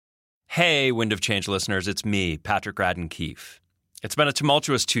Hey, Wind of Change listeners, it's me, Patrick Radden Keefe. It's been a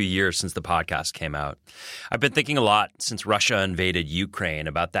tumultuous 2 years since the podcast came out. I've been thinking a lot since Russia invaded Ukraine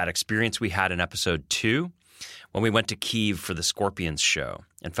about that experience we had in episode 2 when we went to Kyiv for the Scorpions show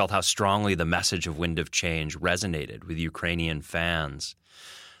and felt how strongly the message of Wind of Change resonated with Ukrainian fans.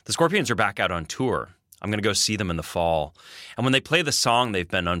 The Scorpions are back out on tour. I'm going to go see them in the fall. And when they play the song, they've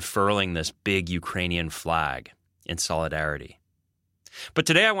been unfurling this big Ukrainian flag in solidarity. But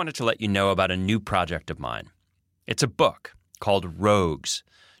today I wanted to let you know about a new project of mine. It's a book called Rogues,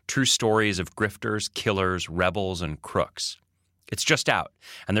 True Stories of Grifters, Killers, Rebels, and Crooks. It's just out,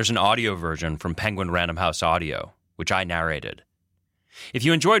 and there's an audio version from Penguin Random House Audio, which I narrated. If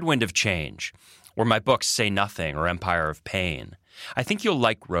you enjoyed Wind of Change, or my books Say Nothing or Empire of Pain, I think you'll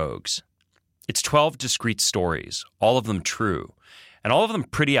like Rogues. It's 12 discrete stories, all of them true, and all of them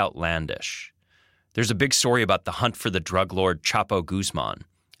pretty outlandish. There's a big story about the hunt for the drug lord Chapo Guzman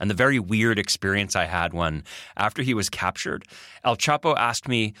and the very weird experience I had when, after he was captured, El Chapo asked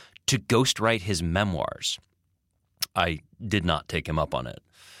me to ghostwrite his memoirs. I did not take him up on it.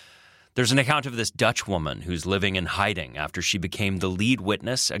 There's an account of this Dutch woman who's living in hiding after she became the lead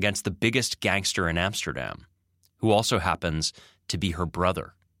witness against the biggest gangster in Amsterdam, who also happens to be her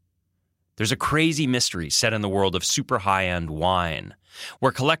brother. There's a crazy mystery set in the world of super high-end wine,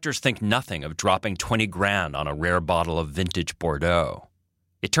 where collectors think nothing of dropping 20 grand on a rare bottle of vintage Bordeaux.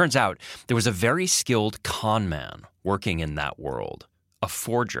 It turns out there was a very skilled con man working in that world, a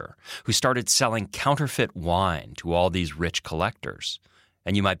forger who started selling counterfeit wine to all these rich collectors.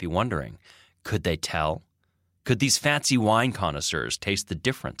 And you might be wondering, could they tell? Could these fancy wine connoisseurs taste the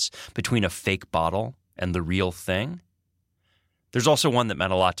difference between a fake bottle and the real thing? There's also one that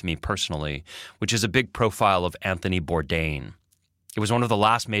meant a lot to me personally, which is a big profile of Anthony Bourdain. It was one of the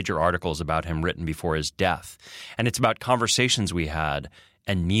last major articles about him written before his death, and it's about conversations we had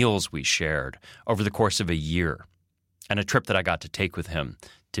and meals we shared over the course of a year, and a trip that I got to take with him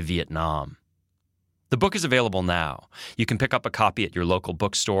to Vietnam. The book is available now. You can pick up a copy at your local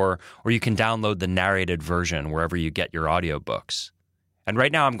bookstore, or you can download the narrated version wherever you get your audiobooks. And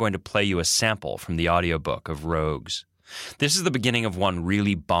right now I'm going to play you a sample from the audiobook of Rogues. This is the beginning of one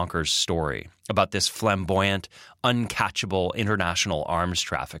really bonkers story about this flamboyant, uncatchable international arms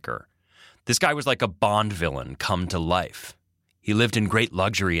trafficker. This guy was like a Bond villain come to life. He lived in great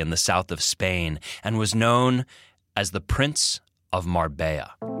luxury in the south of Spain and was known as the Prince of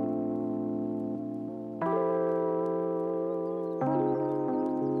Marbella.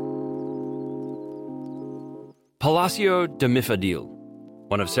 Palacio de Mifadil,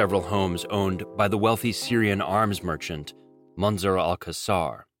 one of several homes owned by the wealthy Syrian arms merchant Munzir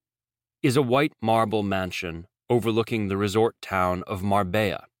al-Qassar, is a white marble mansion overlooking the resort town of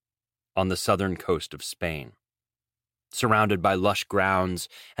Marbella on the southern coast of Spain. Surrounded by lush grounds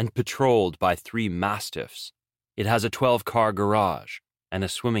and patrolled by 3 mastiffs, it has a 12-car garage and a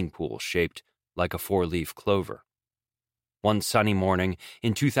swimming pool shaped like a 4-leaf clover. One sunny morning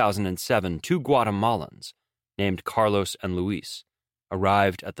in 2007, 2 Guatemalans named Carlos and Luis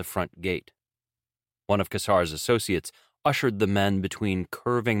arrived at the front gate. One of Qassar's associates ushered the men between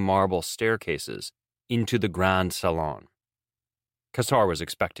curving marble staircases into the Grand Salon. Qassar was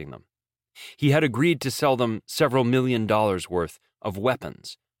expecting them. He had agreed to sell them several $1 million worth of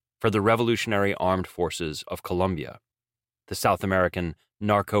weapons for the Revolutionary Armed Forces of Colombia, the South American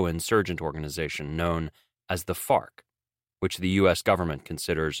narco-insurgent organization known as the FARC, which the U.S. government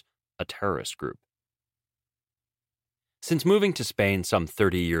considers a terrorist group. Since moving to Spain some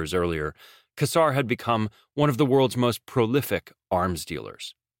 30 years earlier, Qassar had become one of the world's most prolific arms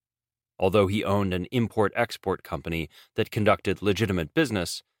dealers. Although he owned an import-export company that conducted legitimate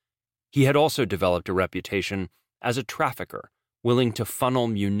business, he had also developed a reputation as a trafficker willing to funnel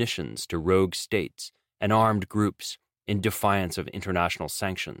munitions to rogue states and armed groups in defiance of international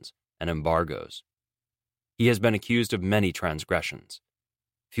sanctions and embargoes. He has been accused of many transgressions,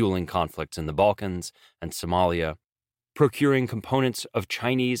 fueling conflicts in the Balkans and Somalia, procuring components of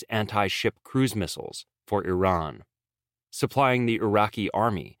Chinese anti-ship cruise missiles for Iran, supplying the Iraqi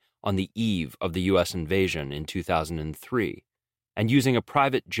army on the eve of the U.S. invasion in 2003, and using a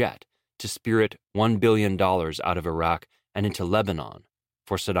private jet to spirit $1 billion out of Iraq and into Lebanon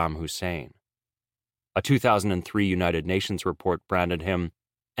for Saddam Hussein. A 2003 United Nations report branded him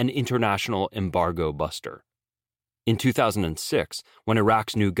an international embargo buster. In 2006, when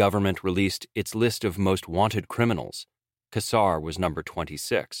Iraq's new government released its list of most wanted criminals, Qassar was number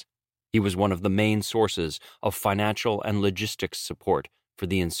 26. He was one of the main sources of financial and logistics support for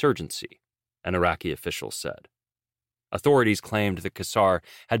the insurgency, an Iraqi official said. Authorities claimed that Qassar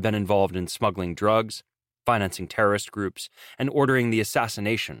had been involved in smuggling drugs, financing terrorist groups, and ordering the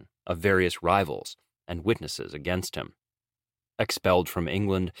assassination of various rivals and witnesses against him. Expelled from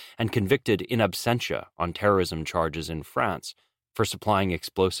England and convicted in absentia on terrorism charges in France for supplying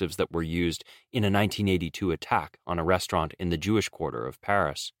explosives that were used in a 1982 attack on a restaurant in the Jewish quarter of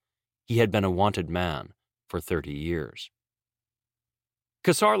Paris, he had been a wanted man for 30 years.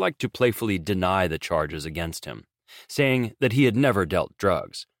 Kassar liked to playfully deny the charges against him, saying that he had never dealt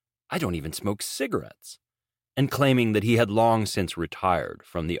drugs. "I don't even smoke cigarettes," and claiming that he had long since retired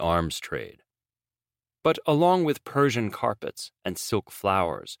from the arms trade. But along with Persian carpets and silk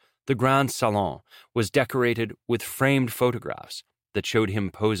flowers, the Grand Salon was decorated with framed photographs that showed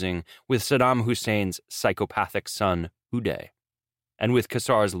him posing with Saddam Hussein's psychopathic son, Uday, and with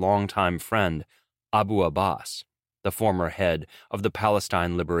Kassar's longtime friend, Abu Abbas, the former head of the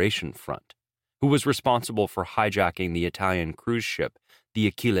Palestine Liberation Front, who was responsible for hijacking the Italian cruise ship, the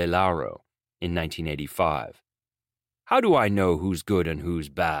Achille Lauro, in 1985. "How do I know who's good and who's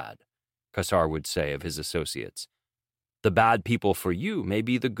bad?" Kassar would say of his associates. "The bad people for you may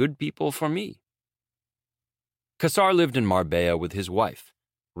be the good people for me." Kassar lived in Marbella with his wife,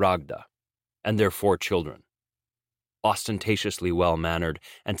 Ragda, and their 4 children. Ostentatiously well-mannered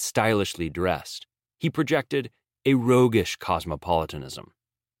and stylishly dressed, he projected a roguish cosmopolitanism.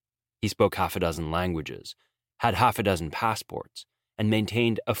 He spoke half a dozen languages, had half a dozen passports, and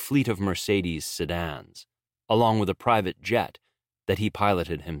maintained a fleet of Mercedes sedans, along with a private jet that he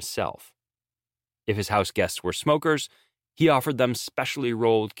piloted himself. If his house guests were smokers, he offered them specially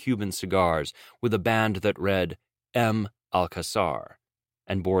rolled Cuban cigars with a band that read M. Alcazar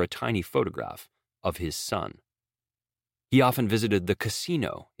and bore a tiny photograph of his son. He often visited the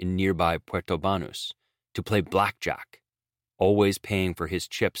casino in nearby Puerto Banús to play blackjack, always paying for his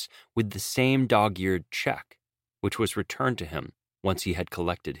chips with the same dog-eared check, which was returned to him once he had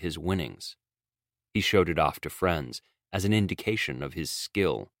collected his winnings. He showed it off to friends as an indication of his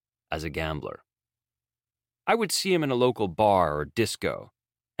skill as a gambler. I would see him in a local bar or disco,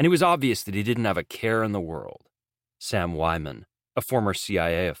 and it was obvious that he didn't have a care in the world, Sam Wyman, a former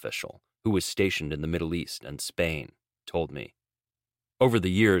CIA official who was stationed in the Middle East and Spain, told me. Over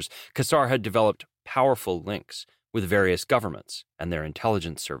the years, Kassar had developed powerful links with various governments and their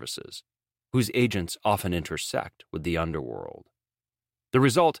intelligence services, whose agents often intersect with the underworld. The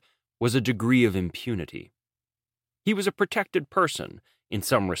result was a degree of impunity. He was a protected person, in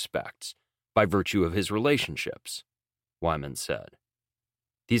some respects, by virtue of his relationships, Wyman said.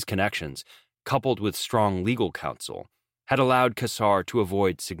 These connections, coupled with strong legal counsel, had allowed Kassar to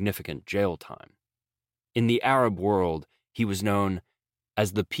avoid significant jail time. In the Arab world, he was known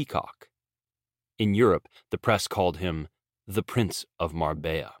as the Peacock. In Europe, the press called him the Prince of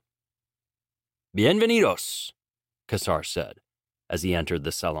Marbella. "Bienvenidos," Kassar said, as he entered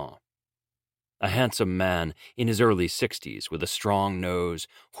the salon. A handsome man in his early 60s with a strong nose,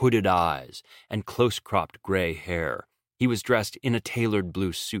 hooded eyes, and close-cropped gray hair, he was dressed in a tailored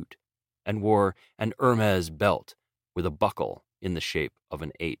blue suit and wore an Hermes belt with a buckle in the shape of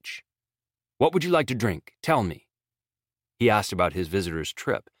an H. "What would you like to drink? Tell me." He asked about his visitor's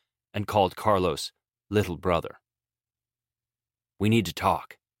trip and called Carlos little brother. "We need to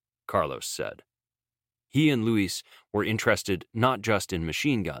talk," Carlos said. He and Luis were interested not just in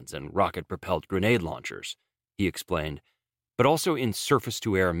machine guns and rocket-propelled grenade launchers, he explained, but also in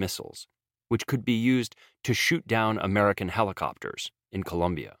surface-to-air missiles, which could be used to shoot down American helicopters in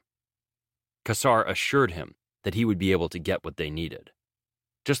Colombia. Kassar assured him that he would be able to get what they needed.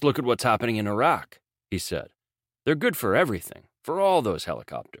 "Just look at what's happening in Iraq," he said. "They're good for everything, for all those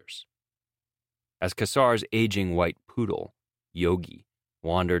helicopters." As Kassar's aging white poodle, Yogi,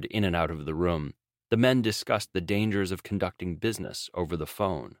 wandered in and out of the room, the men discussed the dangers of conducting business over the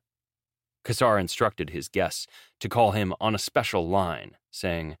phone. Kassar instructed his guests to call him on a special line,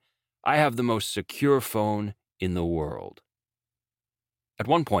 saying, "I have the most secure phone in the world." At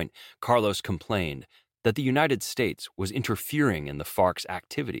one point, Carlos complained that the United States was interfering in the FARC's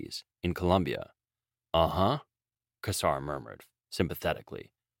activities in Colombia. "Uh-huh," Kassar murmured,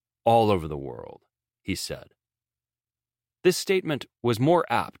 sympathetically. "All over the world," he said. This statement was more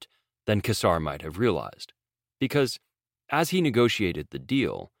apt than Kassar might have realized, because, as he negotiated the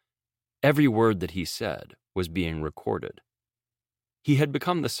deal, every word that he said was being recorded. He had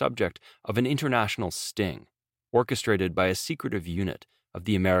become the subject of an international sting, orchestrated by a secretive unit of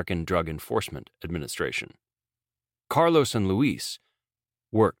the American Drug Enforcement Administration. Carlos and Luis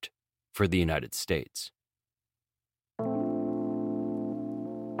worked for the United States.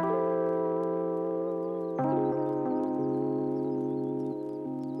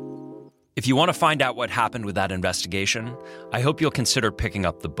 If you want to find out what happened with that investigation, I hope you'll consider picking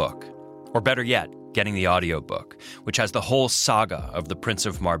up the book. Or better yet, getting the audiobook, which has the whole saga of the Prince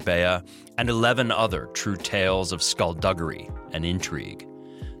of Marbella and 11 other true tales of skullduggery and intrigue.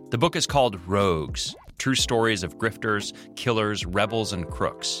 The book is called Rogues, True Stories of Grifters, Killers, Rebels, and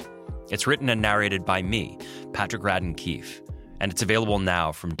Crooks. It's written and narrated by me, Patrick Radden Keefe, and it's available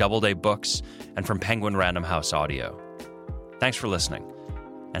now from Doubleday Books and from Penguin Random House Audio. Thanks for listening,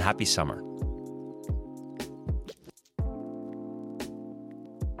 and happy summer.